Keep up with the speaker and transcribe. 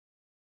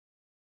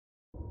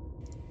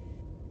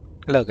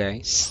Hello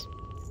guys.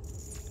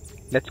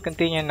 Let's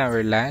continue on our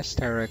last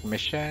heroic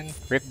mission.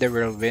 Rip the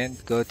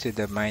Whirlwind, go to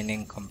the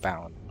mining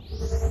compound.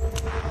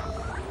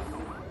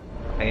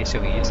 Okay,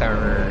 so we use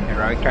our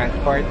heroic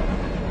transport.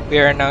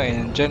 We are now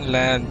in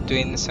Junland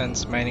Twin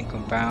Suns mining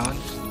compound.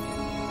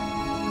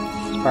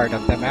 It's part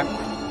of the map.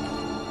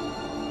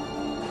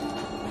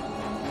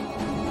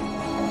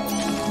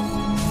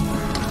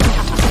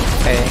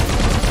 Okay.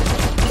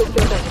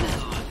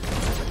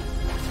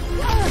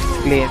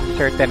 Clean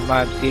certain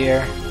mobs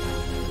here.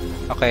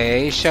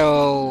 Okay,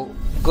 so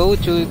go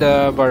to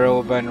the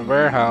Whirlwind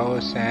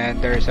warehouse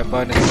and there's a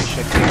bonus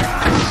mission here.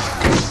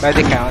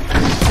 Body count.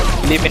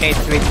 Eliminate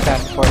Twin Sun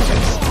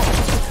forces.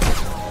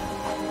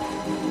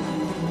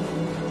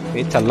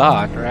 It's a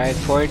lot, right?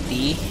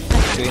 40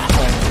 Twin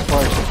Sun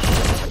forces.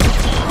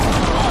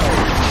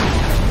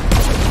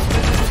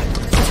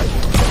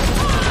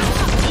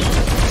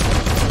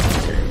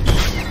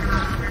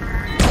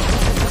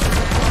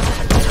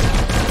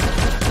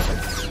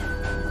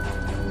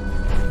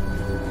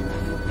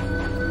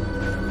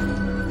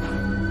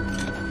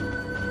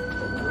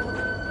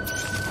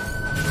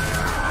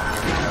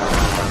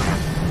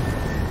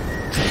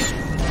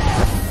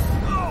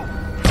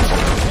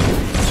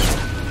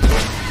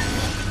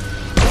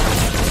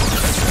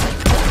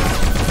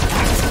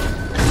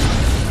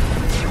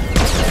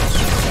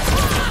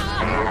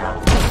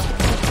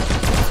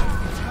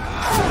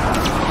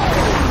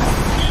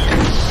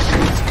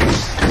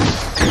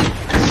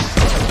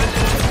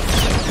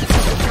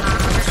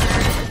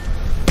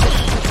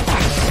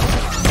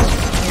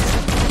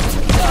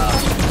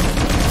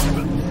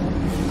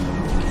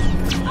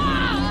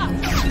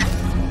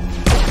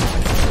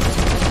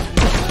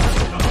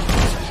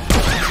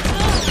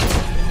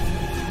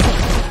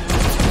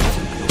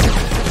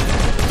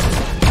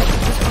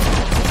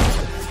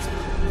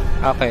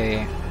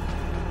 Okay.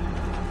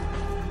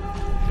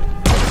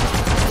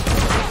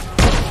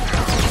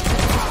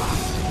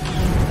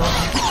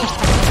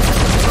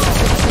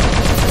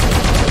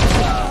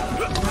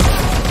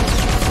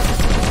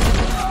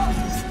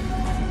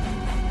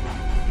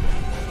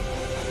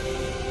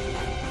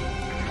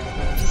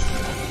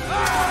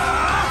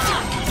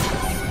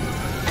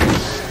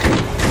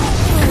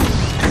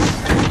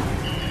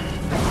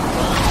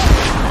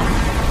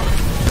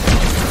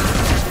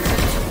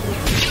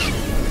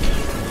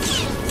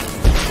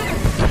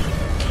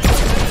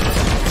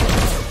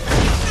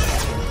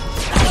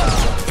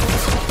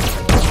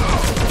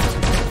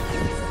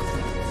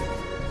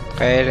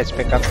 Okay, let's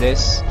pick up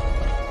this.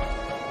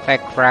 Tech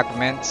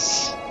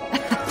fragments.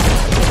 It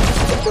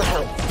will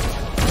help.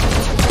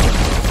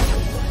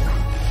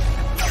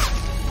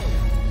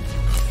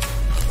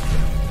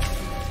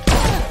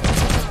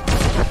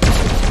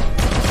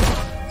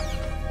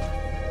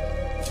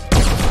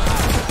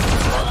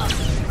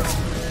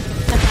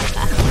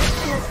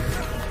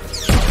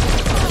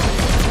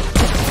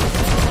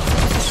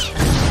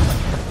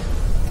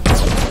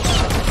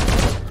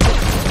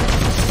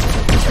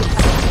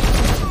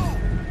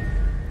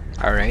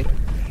 Alright.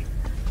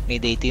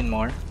 Need 18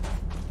 more.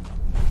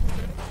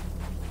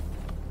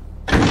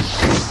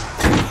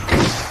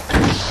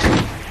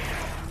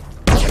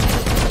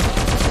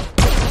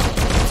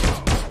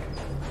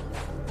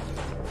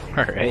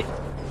 Alright.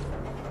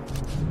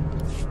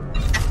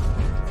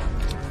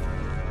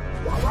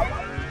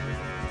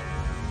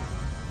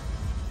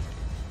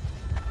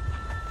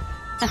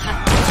 I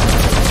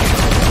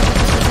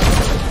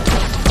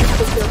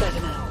feel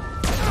better now.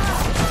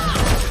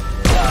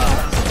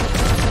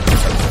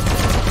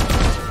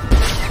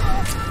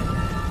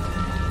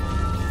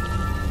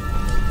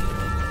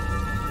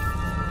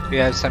 We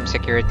have some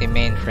security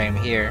mainframe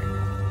here.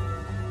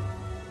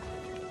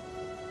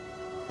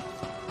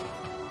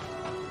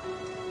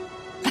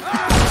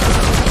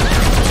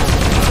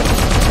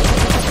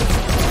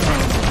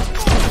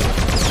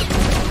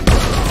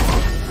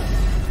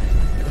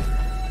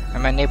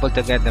 I'm unable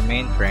to get the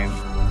mainframe.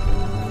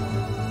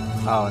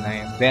 Oh,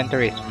 my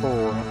inventory is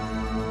full.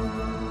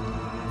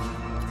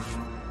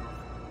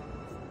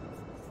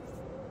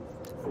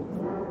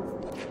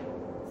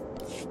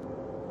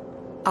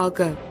 I'll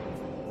go.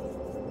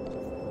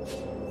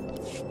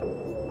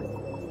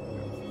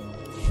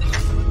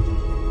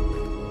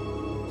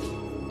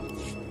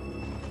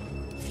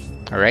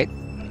 All right.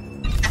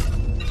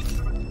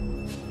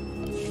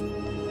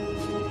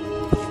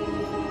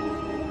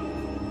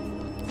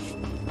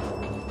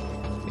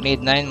 We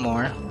need 9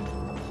 more.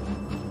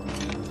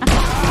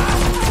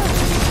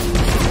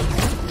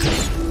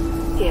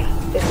 Yeah,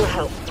 this will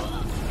help.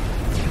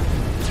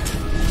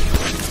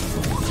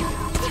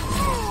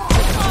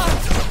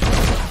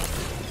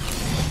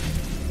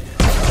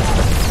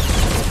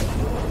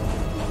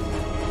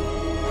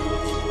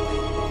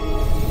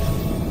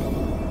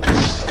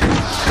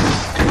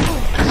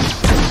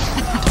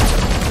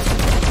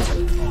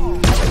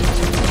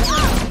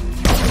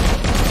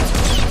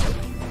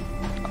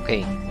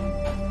 Okay.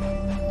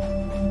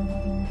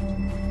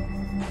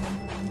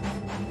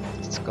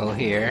 Let's go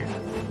here.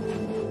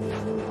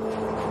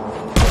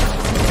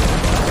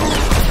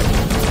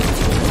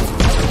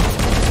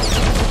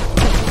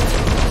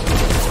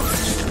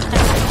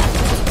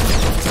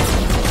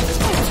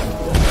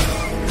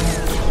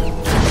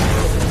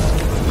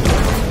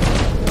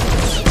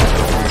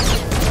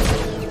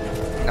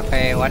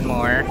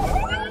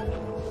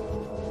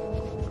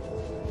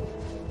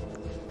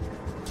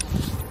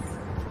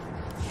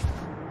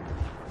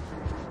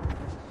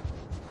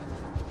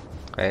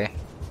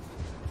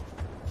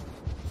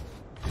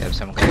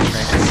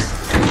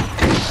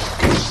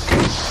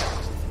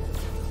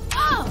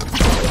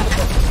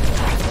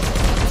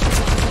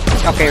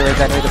 Okay, we're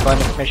done with the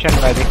bonus mission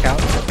by the count.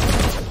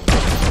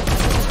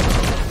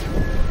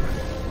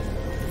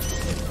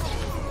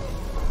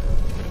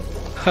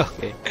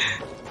 Okay.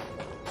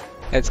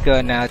 Let's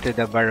go now to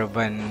the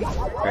Baroban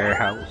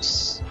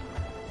warehouse.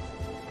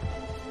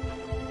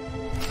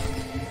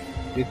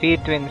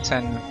 Defeat twins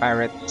and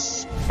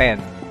pirates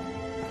 10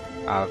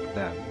 of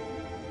them.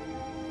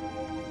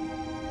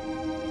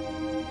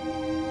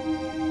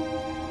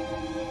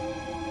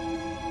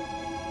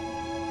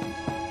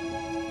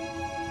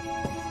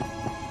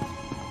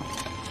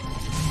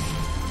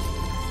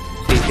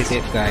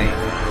 Sensitive guy.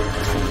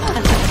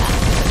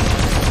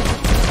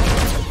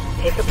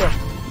 Take a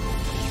breath.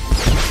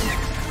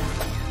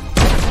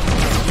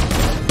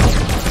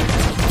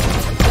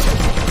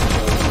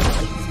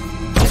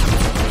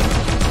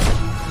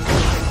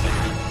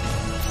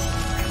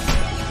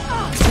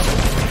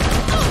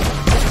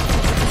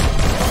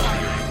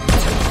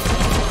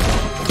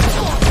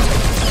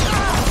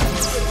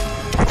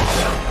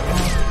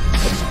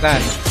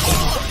 Done.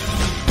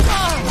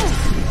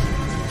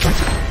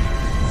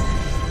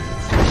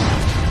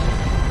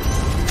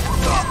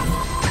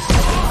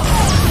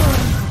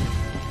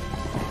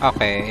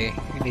 Okay,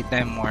 we need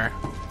 9 more.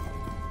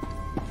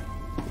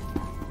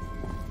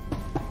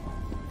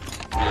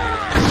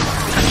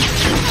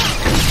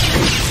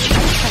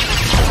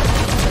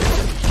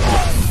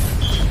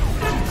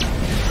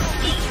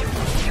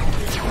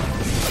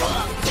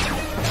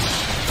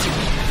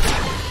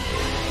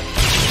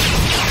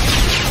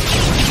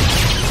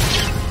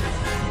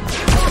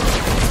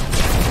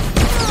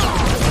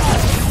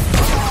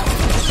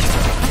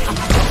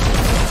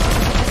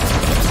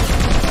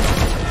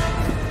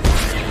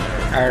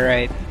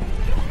 Alright.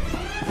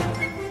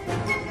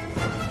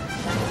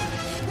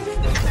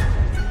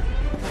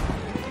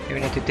 We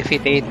need to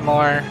defeat 8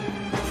 more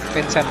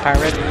twins and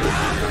pirate.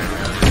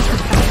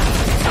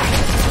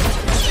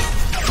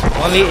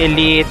 Only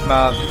elite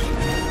mob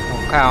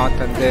will count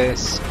on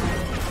this.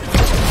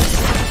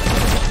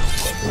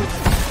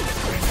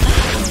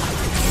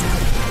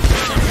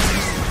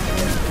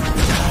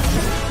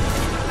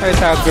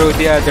 Let's outgrow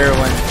the other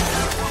one.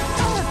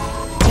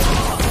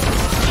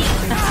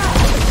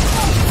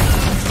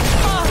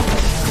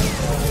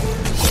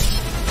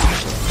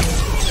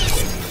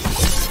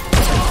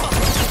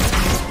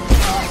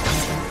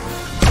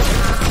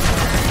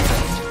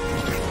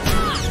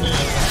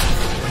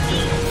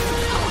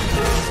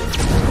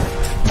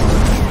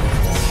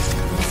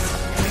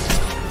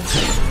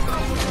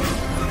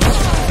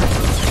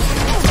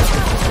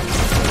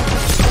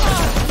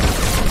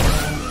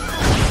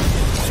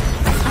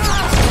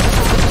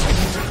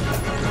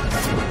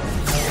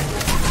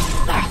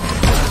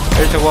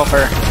 There's a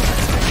walker.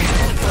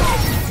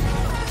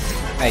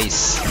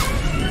 Nice.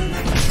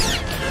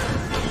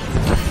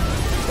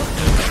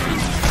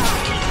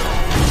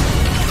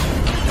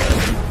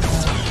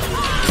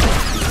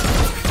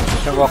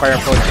 The walker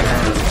approaching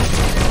her.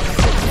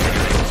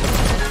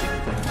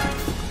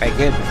 Okay,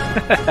 good.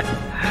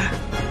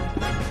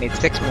 Need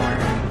 6 more.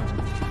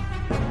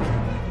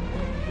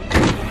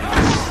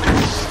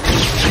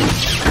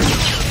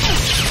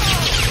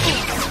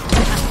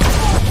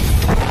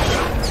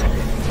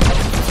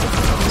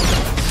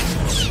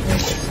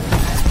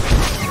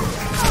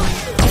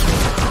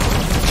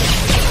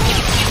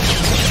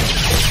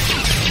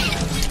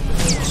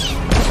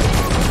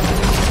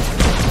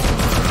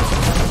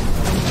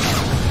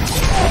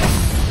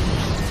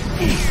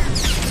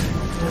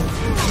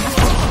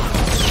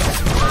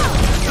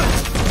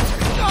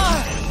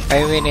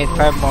 Okay, we need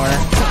 5 more.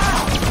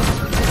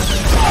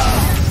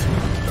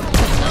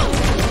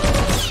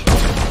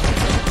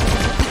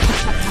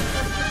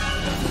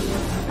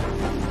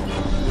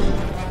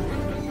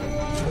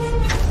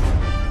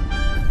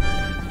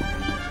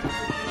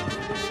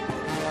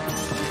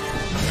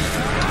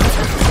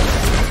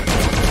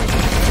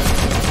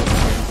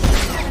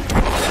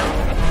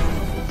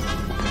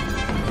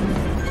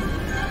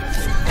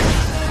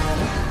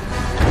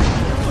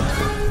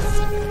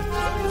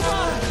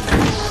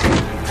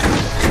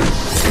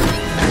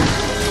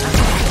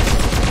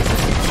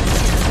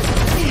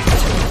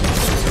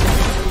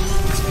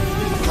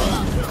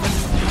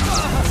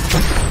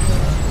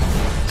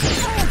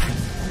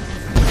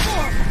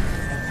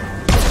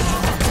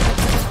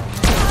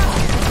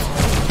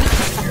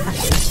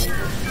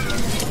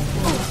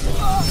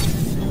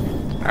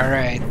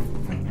 Alright.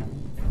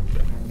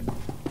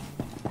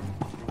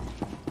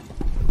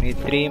 Need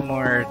 3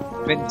 more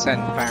twins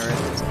and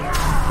pirates.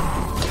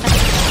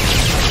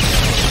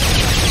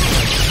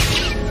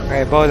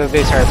 Okay, both of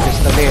these are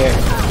pistolier.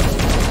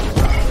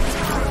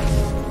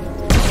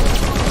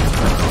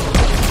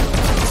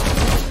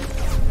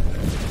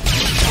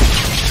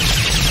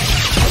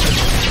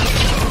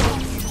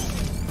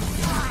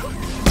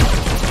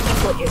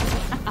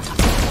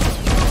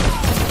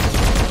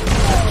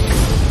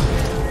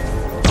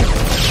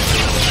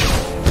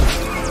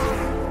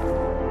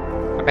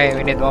 Okay,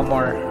 we need 1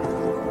 more.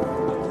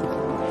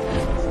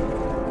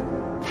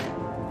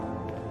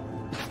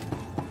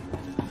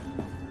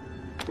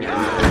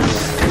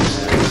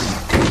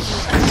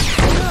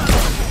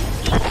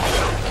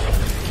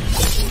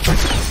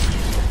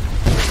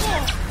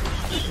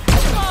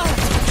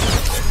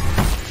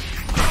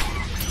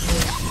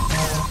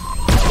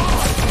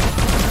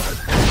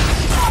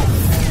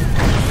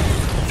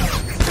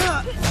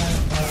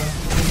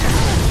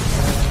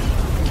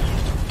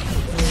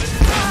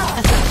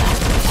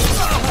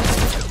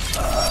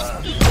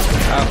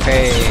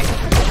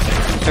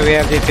 So we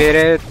have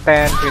defeated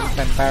 10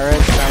 Crimson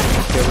Pirates. Now we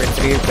need to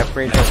retrieve the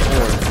Freight of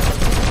War.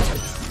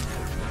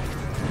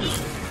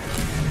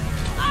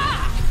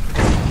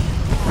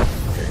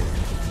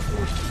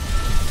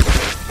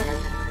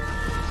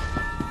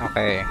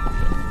 Okay.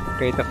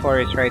 Freight of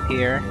War is right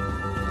here.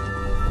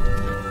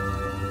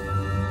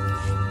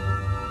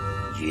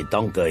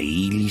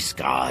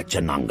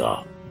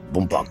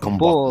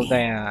 Bull,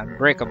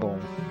 unbreakable.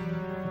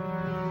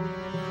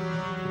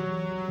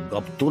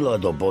 Gaptula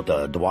do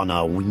bota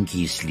dwana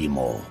winki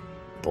slimo,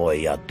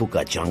 poya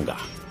tuka changa.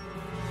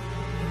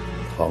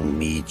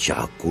 Hangmi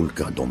cha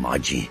kulka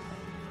domaji,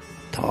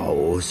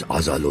 taos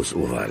azalos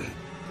uval.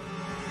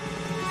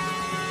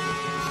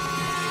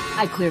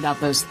 I cleared out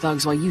those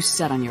thugs while you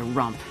sat on your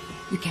rump.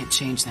 You can't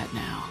change that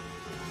now.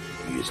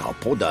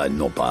 Isapoda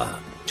nopa,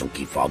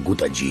 chunky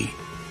fagutaji,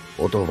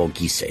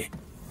 otovokise.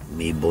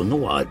 Mi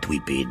bonua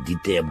twipe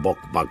dite bok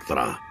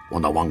baktra,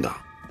 onawanga.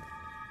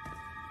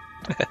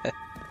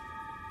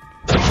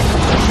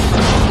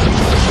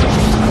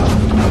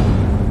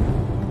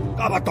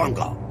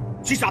 Kabatanga,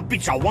 sisa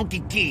pizza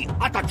wanki ki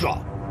atajo.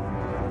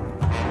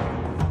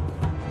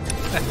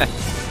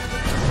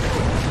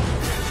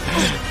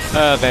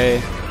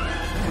 Okay.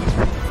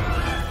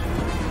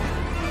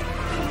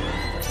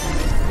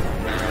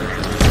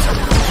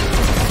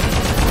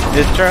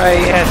 Destroy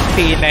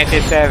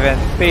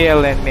ST-97,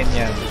 Pale and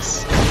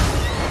minions.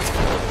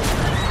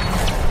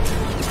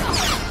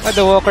 But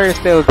the walker is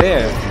still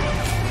there.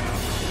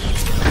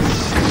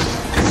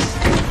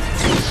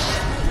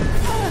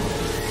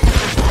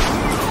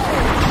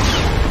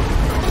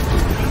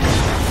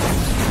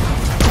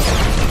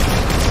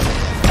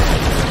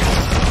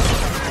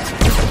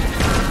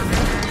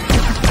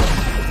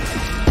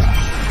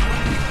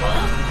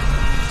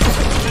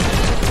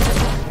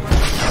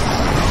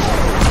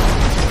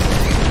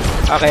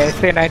 Okay,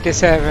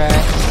 ST-97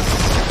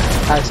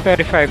 has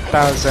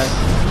 35,000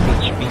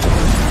 HP.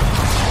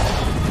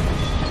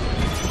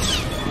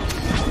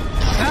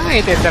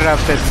 It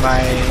interrupted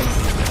my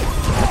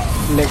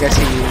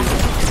legacy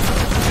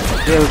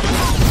build.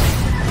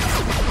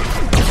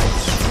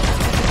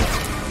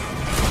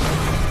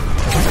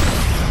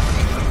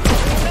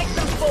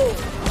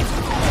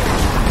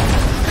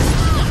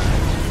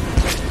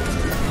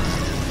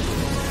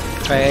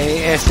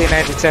 Okay,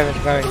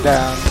 ST-97 going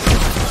down.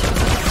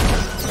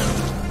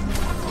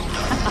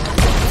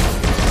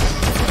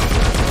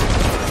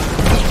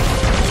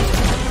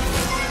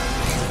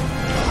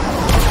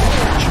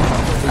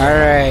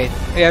 Alright,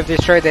 we have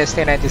destroyed the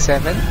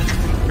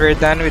ST-97. We're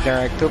done with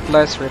our Act 2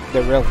 Plus with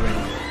the Whirlwind.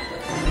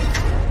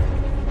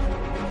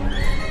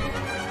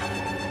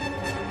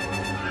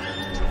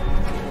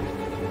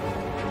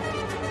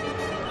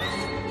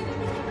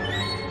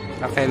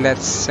 Okay,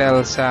 let's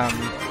sell some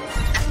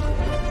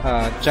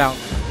junk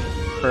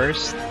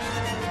first.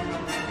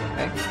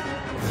 Okay.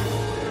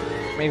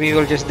 Maybe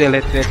we'll just deal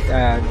with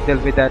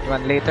that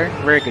one later.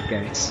 Very good,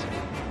 guys.